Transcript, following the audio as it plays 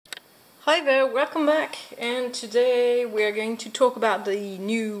Hi there, welcome back, and today we are going to talk about the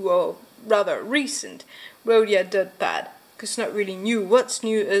new, or rather recent, Rhodia Dotpad. Because it's not really new. What's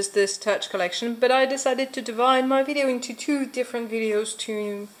new is this touch collection, but I decided to divide my video into two different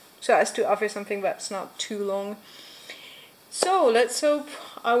videos so as to offer something that's not too long. So let's hope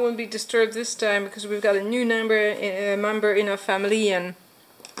I won't be disturbed this time, because we've got a new member in our family, and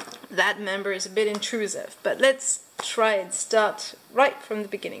that member is a bit intrusive. But let's try and start right from the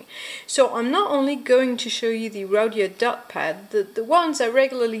beginning. So I'm not only going to show you the Rhodia Dotpad, the ones I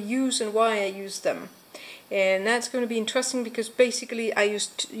regularly use and why I use them. And that's going to be interesting because basically I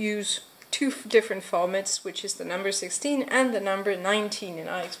use two different formats, which is the number 16 and the number 19, and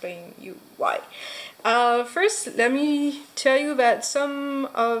I'll explain you why. First, let me tell you that some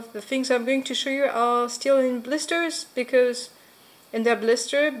of the things I'm going to show you are still in blisters because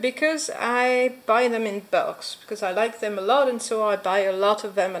I buy them in bulks, because I like them a lot, and so I buy a lot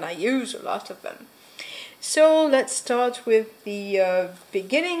of them and I use a lot of them. So let's start with the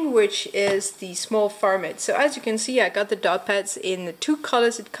beginning, which is the small format. So as you can see, I got the dot pads in the two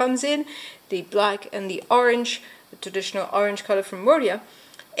colors it comes in, the black and the orange, the traditional orange color from Rhodia.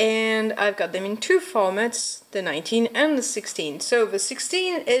 And I've got them in two formats, the 19 and the 16. So the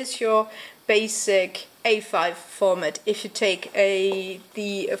 16 is your basic A5 format. If you take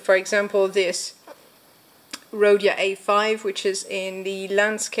for example, this Rhodia A5, which is in the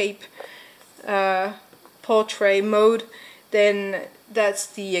landscape portrait mode, then that's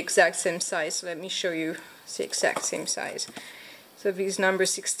the exact same size. Let me show you the exact same size. So these number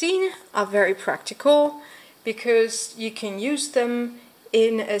 16 are very practical because you can use them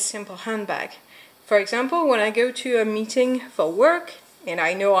in a simple handbag. For example, when I go to a meeting for work and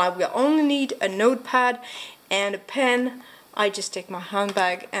I know I will only need a notepad and a pen, I just take my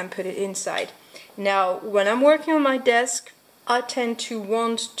handbag and put it inside. Now, when I'm working on my desk, I tend to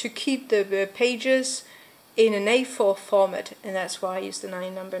want to keep the pages in an A4 format, and that's why I use the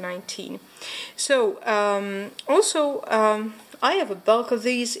number 19. So, I have a bulk of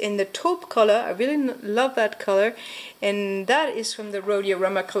these in the taupe color. I really love that color, and that is from the Rhodia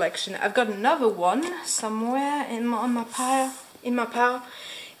Rama collection. I've got another one somewhere in my pile,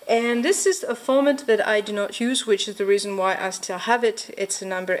 and this is a format that I do not use, which is the reason why I still have it. It's a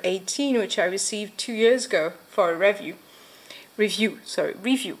number 18, which I received 2 years ago for a review.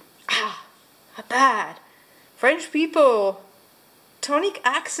 Ah, bad. French people, tonic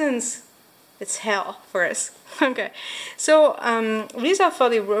accents. It's hell for us. Okay, so these are from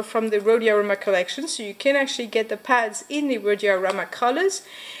the Rhodia Rama collection, so you can actually get the pads in the Rhodia Rama colors.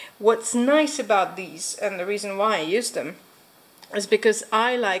 What's nice about these, and the reason why I use them, is because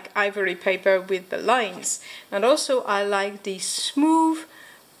I like ivory paper with the lines, and also I like the smooth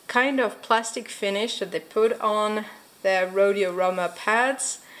kind of plastic finish that they put on their Rhodia Rama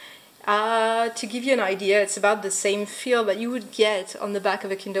pads. To give you an idea, it's about the same feel that you would get on the back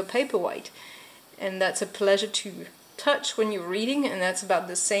of a Kindle Paperwhite, and that's a pleasure to touch when you're reading, and that's about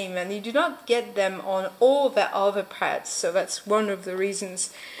the same, and you do not get them on all the other pads, so that's one of the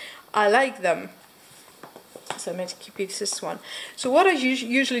reasons I like them. So I'm going to keep this one. So what I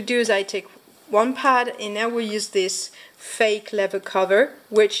usually do is I take one pad and I will use this fake leather cover,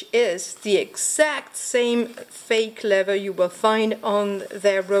 which is the exact same fake leather you will find on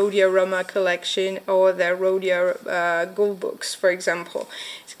their Rhodia Rama collection or their Rhodia gold books, for example.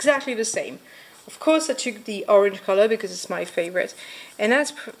 It's exactly the same. Of course, I took the orange color because it's my favorite, and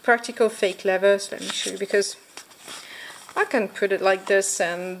that's practical fake leather. So let me show you, because I can put it like this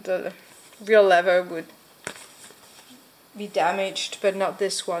and the real leather would be damaged, but not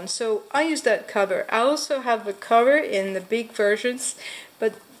this one. So I use that cover. I also have the cover in the big versions,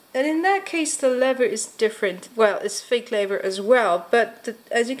 but in that case the leather is different. Well, it's fake leather as well, but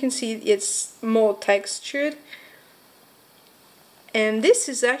as you can see, it's more textured, and this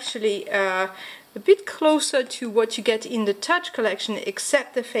is actually a bit closer to what you get in the Touch collection,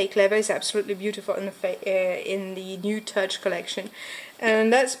 except the fake leather is absolutely beautiful in the new Touch collection,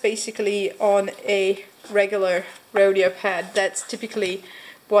 and that's basically on a regular Rhodia pad. That's typically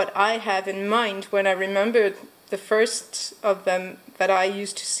what I have in mind when I remember the first of them that I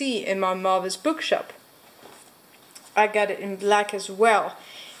used to see in my mother's bookshop. I got it in black as well,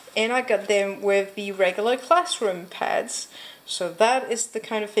 and I got them with the regular classroom pads. So that is the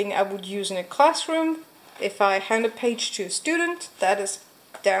kind of thing I would use in a classroom. If I hand a page to a student, that is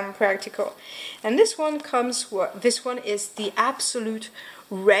damn practical. And this one is the absolute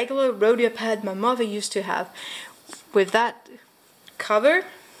regular Rhodia pad my mother used to have, with that cover,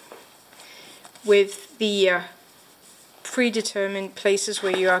 with the predetermined places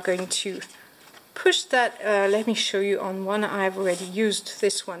where you are going to push that. Let me show you on one I've already used,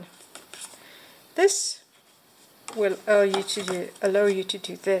 this one. this will allow you to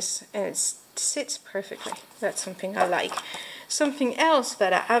do this, and it sits perfectly. That's something I like. Something else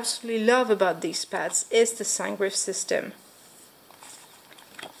that I absolutely love about these pads is the sans serif system.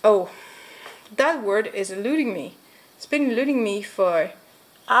 Oh, that word is eluding me. It's been eluding me for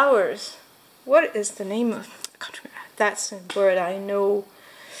hours. What is the name of? I can't remember. That's a word I know.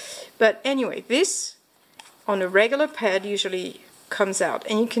 But anyway, this on a regular pad usually comes out,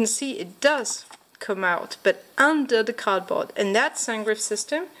 and you can see it does come out, but under the cardboard. And that sans serif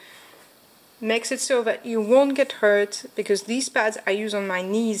system makes it so that you won't get hurt, because these pads I use on my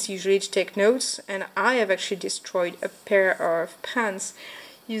knees usually to take notes, and I have actually destroyed a pair of pants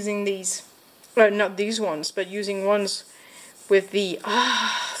using these. Well, not these ones, but using ones with the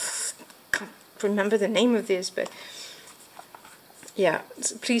can't remember the name of this, but yeah,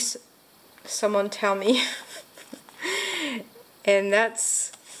 please someone tell me. And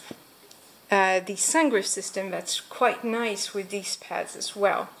that's the sans serif system. That's quite nice with these pads as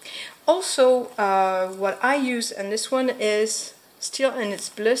well. Also, what I use, and this one is still in its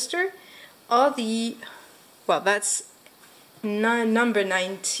blister, are the, well, that's number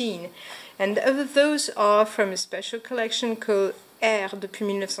 19, and those are from a special collection called R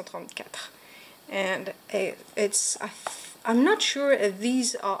depuis 1934, and I'm not sure if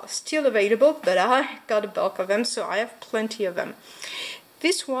these are still available, but I got a bulk of them, so I have plenty of them.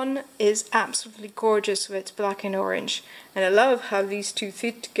 This one is absolutely gorgeous with its black and orange, and I love how these two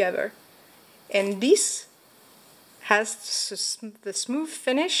fit together. And this has the smooth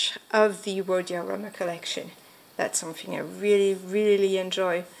finish of the Rhodia Roma collection. That's something I really, really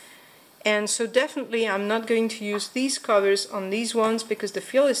enjoy. And so definitely I'm not going to use these covers on these ones because the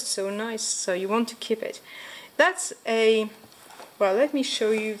feel is so nice, so you want to keep it. That's a, well, let me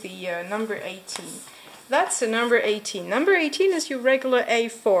show you the number 18. That's a number 18. Number 18 is your regular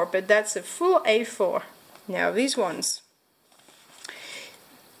A4, but that's a full A4. Now these ones,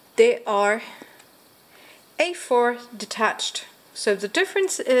 they are A4 detached. So the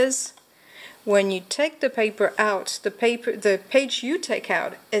difference is when you take the paper out, the page you take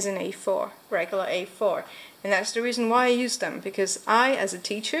out is an A4, regular A4. And that's the reason why I use them, because I, as a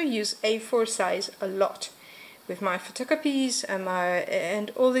teacher, use A4 size a lot with my photocopies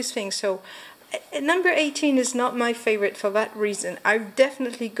and all these things. So number 18 is not my favorite for that reason. I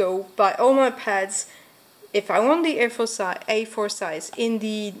definitely go by all my pads, if I want the A4 size, in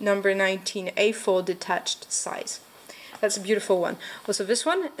the number 19 A4 detached size. That's a beautiful one. Also, this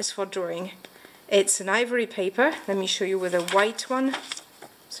one is for drawing. It's an ivory paper. Let me show you with a white one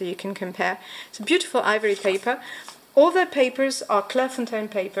so you can compare. It's a beautiful ivory paper. All the papers are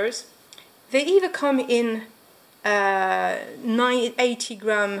Clairefontaine papers. They either come in 80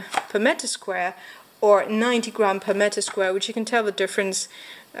 gram per meter square or 90 gram per meter square, which you can tell the difference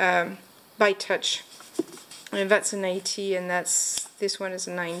by touch. And that's an 80 and this one is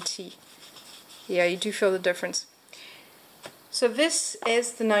a 90. Yeah, you do feel the difference. So this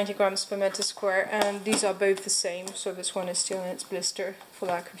is the 90 grams per meter square, and these are both the same, so this one is still in its blister for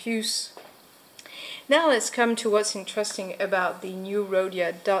lack of use. Now let's come to what's interesting about the new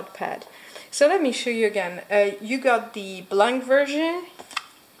Rhodia Dotpad. So let me show you again. You got the blank version,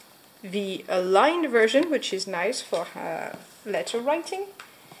 the aligned version, which is nice for letter writing.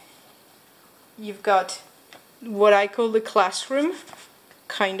 You've got what I call the classroom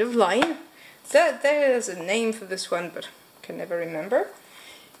kind of line. There's a name for this one, but I can never remember.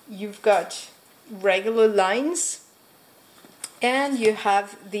 You've got regular lines, and you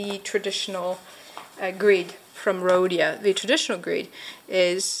have the traditional grid from Rhodia. The traditional grid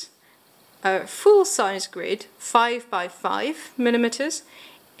is a full-size grid, 5 by 5 millimeters,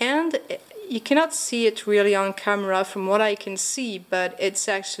 and you cannot see it really on camera from what I can see, but it's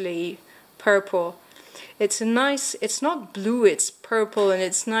actually purple. It's not blue, it's purple, and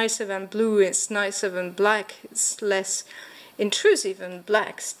it's nicer than blue, it's nicer than black, it's less intrusive than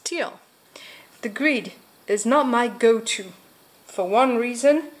black still. The grid is not my go-to. For one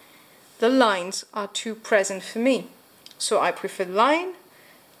reason, the lines are too present for me. So I prefer lined,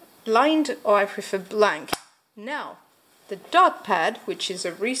 or I prefer blank. Now, the Dotpad, which is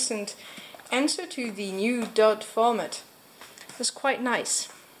a recent answer to the new dot format, is quite nice.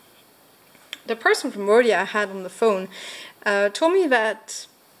 The person from Rhodia I had on the phone told me that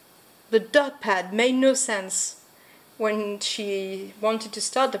the Dotpad made no sense when she wanted to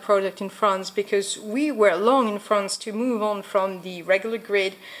start the project in France, because we were long in France to move on from the regular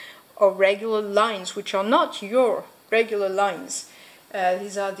grid or regular lines, which are not your regular lines.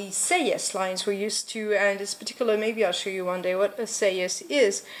 These are the Sayes lines we're used to, and it's particular, maybe I'll show you one day what a Sayes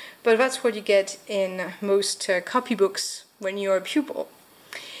is, but that's what you get in most copybooks when you're a pupil.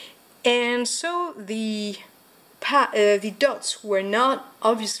 And so the dots were not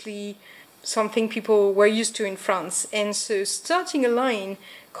obviously something people were used to in France, and so starting a line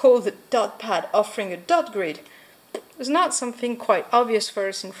called the Dotpad offering a dot grid was not something quite obvious for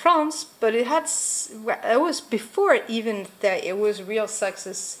us in France, but it was before even that it was real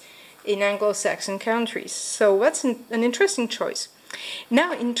success in Anglo-Saxon countries. So that's an interesting choice.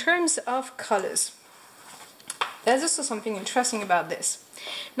 Now, in terms of colors, there's also something interesting about this.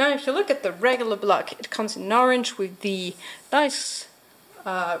 Now, if you look at the regular block, it comes in orange with the nice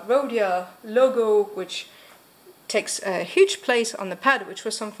Rhodia logo, which takes a huge place on the pad, which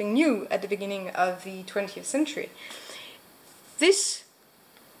was something new at the beginning of the 20th century. This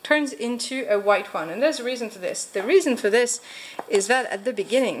turns into a white one, and there's a reason for this. The reason for this is that at the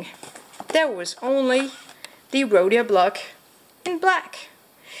beginning there was only the Rhodia block in black.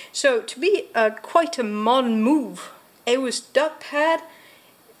 So to be quite a modern move, it was Dotpad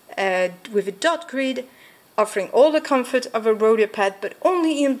with a dot grid, offering all the comfort of a Rhodia pad, but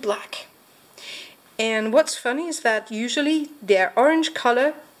only in black. And what's funny is that usually their orange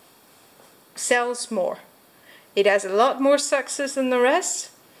color sells more. It has a lot more success than the rest,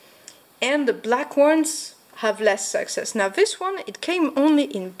 and the black ones have less success. Now this one, it came only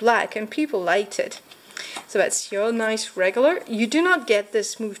in black and people liked it. So that's your nice regular. You do not get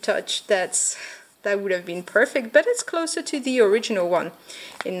this smooth touch that would have been perfect, but it's closer to the original one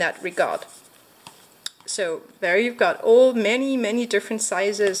in that regard. So there you've got many different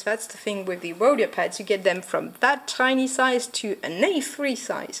sizes. That's the thing with the Rhodia pads. You get them from that tiny size to an A3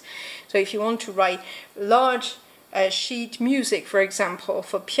 size. So if you want to write large sheet music, for example,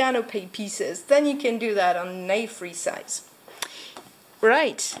 for piano pieces, then you can do that on an A3 size.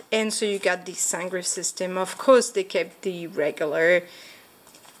 Right, and so you got the sans serif system. Of course, they kept the regular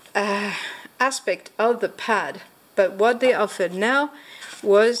aspect of the pad, but what they offered now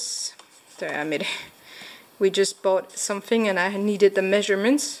was, we just bought something and I needed the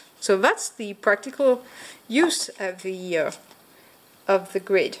measurements. So that's the practical use of the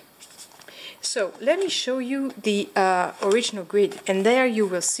grid. So let me show you the original grid, and there you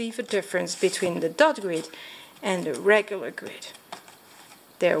will see the difference between the dot grid and the regular grid.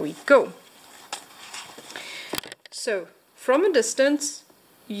 There we go. So from a distance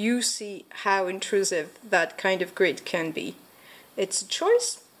you see how intrusive that kind of grid can be. It's a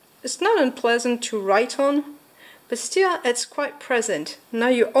choice. It's not unpleasant to write on, but still it's quite present. Now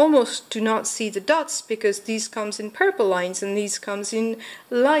you almost do not see the dots because these comes in purple lines and these comes in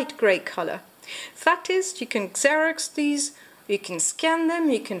light grey color. Fact is, you can Xerox these, you can scan them,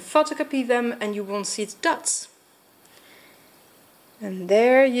 you can photocopy them, and you won't see the dots. And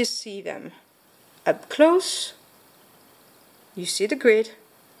there you see them. Up close, you see the grid.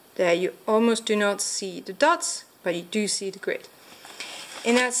 There you almost do not see the dots, but you do see the grid.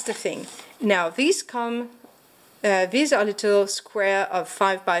 And that's the thing. Now these are little square of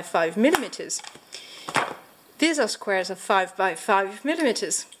 5 by 5 millimeters. These are squares of 5 by 5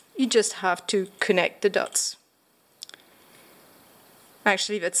 millimeters. You just have to connect the dots.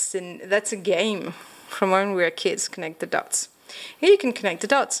 Actually, that's a game from when we were kids, connect the dots. Here you can connect the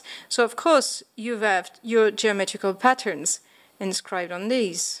dots. So of course you have your geometrical patterns inscribed on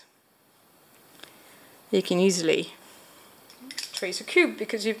these. You can easily trace a cube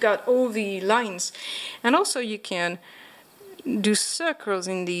because you've got all the lines, and also you can do circles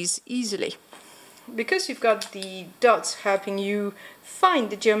in these easily because you've got the dots helping you find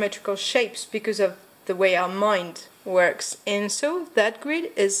the geometrical shapes because of the way our mind works. And so that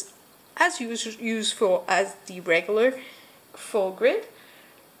grid is as useful as the regular full grid,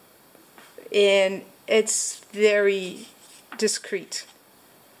 and it's very discreet.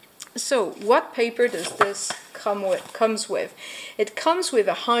 So what paper does this comes with? It comes with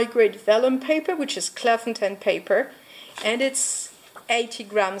a high grade vellum paper, which is Clairefontaine paper, and it's 80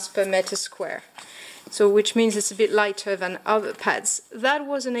 grams per meter square. So which means it's a bit lighter than other pads. That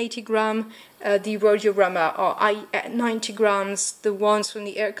was an 80 gram, the Rhodia are 90 grams, the ones from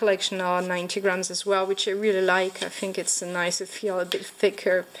the Air Collection are 90 grams as well, which I really like. I think it's a nicer feel, a bit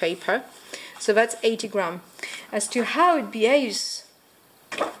thicker paper. So that's 80 grams. As to how it behaves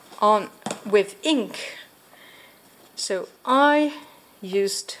with ink, so I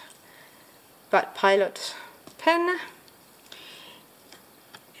used that Pilot pen,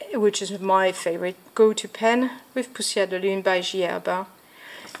 which is my favorite go-to pen, with Poussière de Lune by J. Herbin.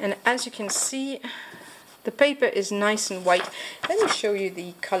 And as you can see, the paper is nice and white. Let me show you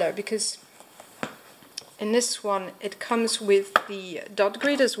the color, because in this one it comes with the dot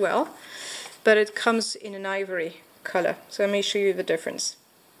grid as well, but it comes in an ivory color. So let me show you the difference.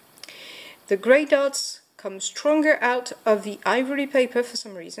 The grey dots come stronger out of the ivory paper for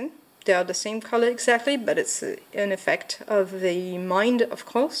some reason, They are the same color exactly, but it's an effect of the mind, of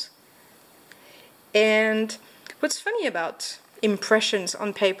course. And what's funny about impressions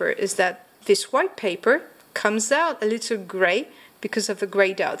on paper is that this white paper comes out a little gray because of the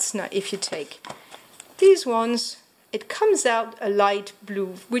gray dots. Now, if you take these ones, it comes out a light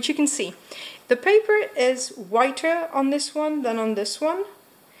blue, which you can see. The paper is whiter on this one than on this one.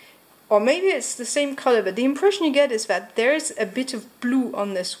 Or maybe it's the same color, but the impression you get is that there's a bit of blue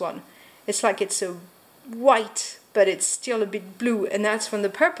on this one. It's like it's a white, but it's still a bit blue, and that's from the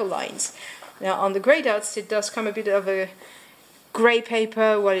purple lines. Now on the grey dots it does come a bit of a grey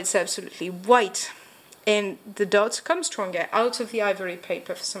paper while it's absolutely white. And the dots come stronger out of the ivory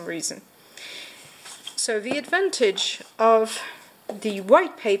paper for some reason. So the advantage of the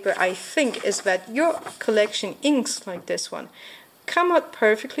white paper, I think, is that your collection inks like this one come out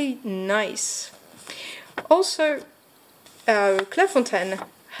perfectly nice. Also, Clairefontaine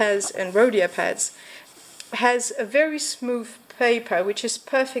has, and Rhodia pads, has a very smooth paper which is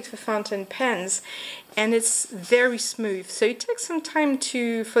perfect for fountain pens, and it's very smooth, so it takes some time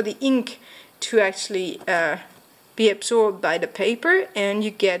for the ink to actually be absorbed by the paper, and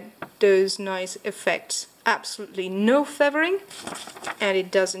you get those nice effects. Absolutely no feathering, and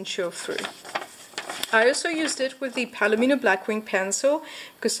it doesn't show through. I also used it with the Palomino Blackwing pencil,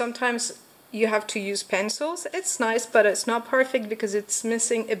 because sometimes you have to use pencils. It's nice, but it's not perfect because it's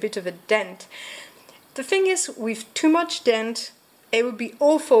missing a bit of a dent. The thing is, with too much dent, it would be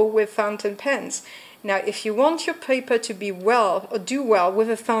awful with fountain pens. Now, if you want your paper to be well, or do well with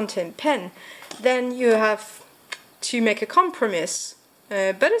a fountain pen, then you have to make a compromise.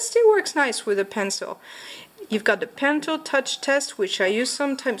 But it still works nice with a pencil. You've got the pencil touch test, which I use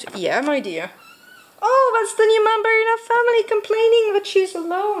sometimes. Yeah, my dear. Oh, that's the new member in our family complaining that she's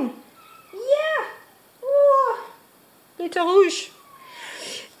alone. Yeah. Oh, little rouge.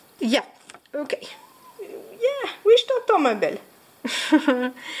 Yeah. Okay. Yeah, wish Dr. Mabel.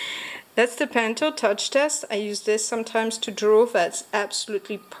 That's the pencil touch test. I use this sometimes to draw. That's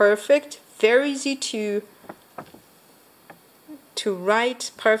absolutely perfect. Very easy to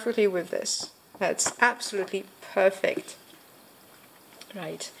write perfectly with this. That's absolutely perfect.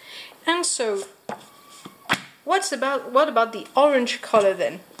 Right. And so, what about the orange color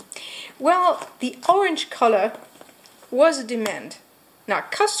then? Well, the orange color was a demand. Now,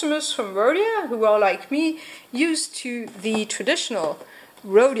 customers from Rhodia, who are like me, used to the traditional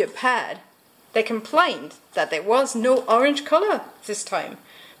Rhodia pad, they complained that there was no orange color this time,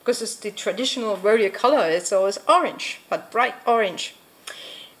 because it's the traditional Rhodia color. It's always orange, but bright orange.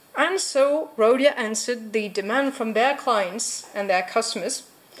 And so Rhodia answered the demand from their clients and their customers,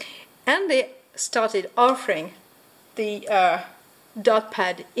 and they started offering the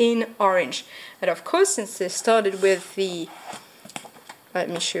Dotpad in orange. And of course, since they started with the, let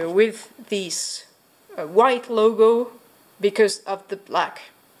me show, with this white logo because of the black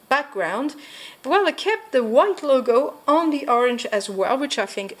background, well, they kept the white logo on the orange as well, which I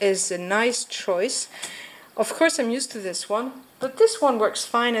think is a nice choice. Of course, I'm used to this one, but this one works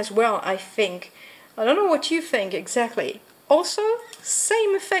fine as well, I think. I don't know what you think exactly. Also,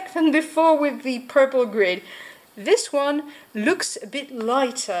 same effect than before with the purple grid. This one looks a bit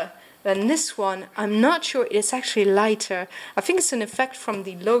lighter than this one. I'm not sure it's actually lighter. I think it's an effect from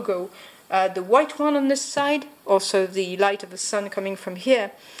the logo. The white one on this side, also the light of the sun coming from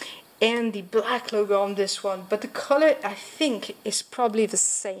here, and the black logo on this one. But the color, I think, is probably the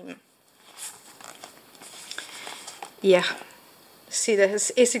same. Yeah, see, this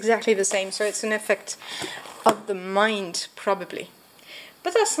is exactly the same, so it's an effect of the mind, probably.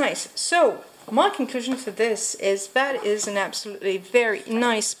 But that's nice. So, my conclusion for this is that is an absolutely very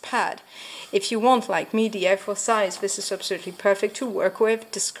nice pad. If you want, like me, the A4 size, this is absolutely perfect to work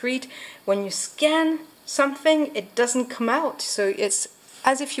with, discreet. When you scan something, it doesn't come out, so it's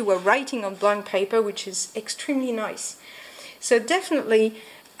as if you were writing on blank paper, which is extremely nice. So definitely,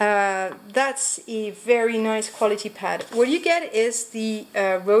 that's a very nice quality pad. What you get is the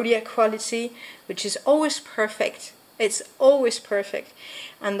Rhodia quality, which is always perfect. It's always perfect.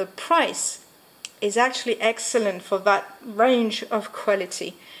 And the price is actually excellent for that range of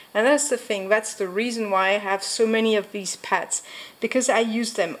quality. And that's the thing, that's the reason why I have so many of these pads, because I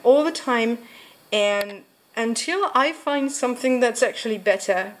use them all the time, and until I find something that's actually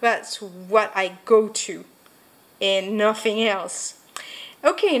better, that's what I go to, and nothing else.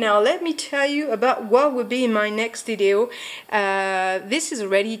 Okay, now let me tell you about what will be in my next video. This is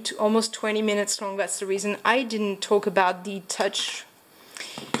already almost 20 minutes long. That's the reason I didn't talk about the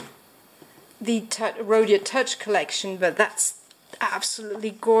Rhodia Touch collection, but that's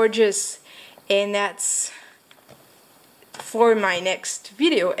absolutely gorgeous, and that's for my next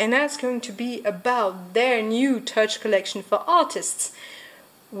video, and that's going to be about their new touch collection for artists,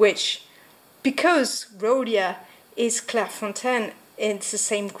 which, because Rhodia is Clairefontaine, it's the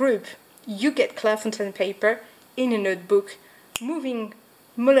same group, you get Clairefontaine paper in a notebook, moving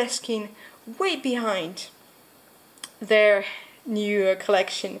Moleskine way behind their new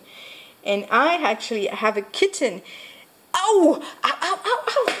collection. And I actually have a kitten. Ow! Ow, ow, ow,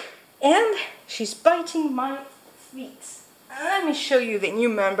 ow! And she's biting my feet. Let me show you the new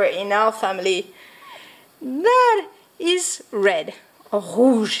member in our family. That is red, or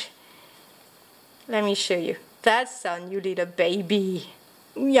rouge. Let me show you. That's our new little baby.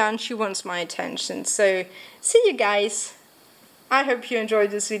 Yeah, and she wants my attention. So, see you guys. I hope you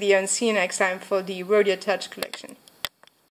enjoyed this video and see you next time for the Rhodia Touch collection.